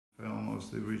was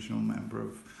the original member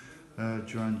of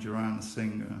Duran Duran, the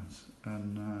singers,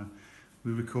 and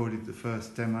we recorded the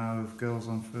first demo of Girls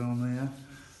on Film here.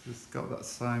 It's got that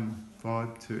same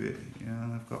vibe to it, you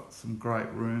know. They've got some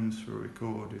great rooms for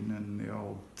recording and the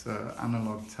old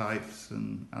analogue tapes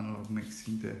and analogue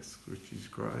mixing discs, which is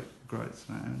great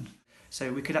sound.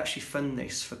 So we could actually fund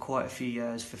this for quite a few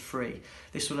years for free.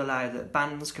 This will allow that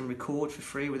bands can record for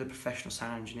free with a professional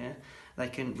sound engineer. They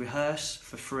can rehearse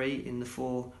for free in the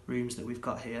 4 rooms that we've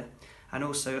got here. And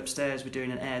also upstairs we're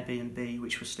doing an Airbnb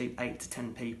which will sleep 8 to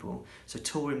 10 people. So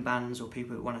touring bands or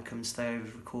people that want to come and stay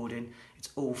over recording, it's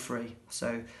all free.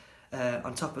 So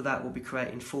on top of that we'll be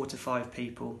creating 4 to 5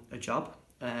 people a job.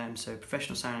 So a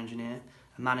professional sound engineer,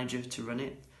 a manager to run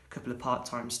it, a couple of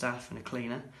part-time staff and a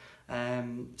cleaner.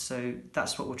 So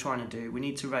that's what we're trying to do. We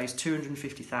need to raise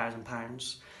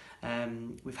 £250,000.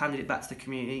 We've handed it back to the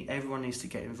community. Everyone needs to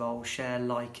get involved, share,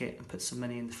 like it, and put some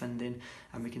money in the funding,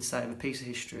 and we can save a piece of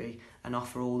history and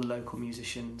offer all the local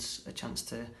musicians a chance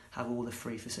to have all the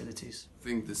free facilities. I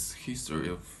think this history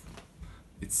of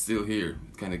it's still here.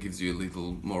 It kind of gives you a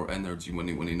little more energy when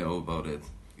you know about it.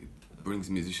 It brings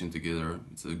musicians together.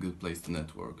 It's a good place to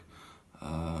network.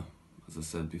 As I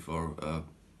said before, a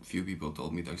few people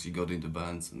told me they actually got into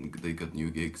bands and they got new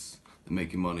gigs. They're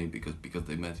making money because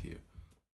they met here.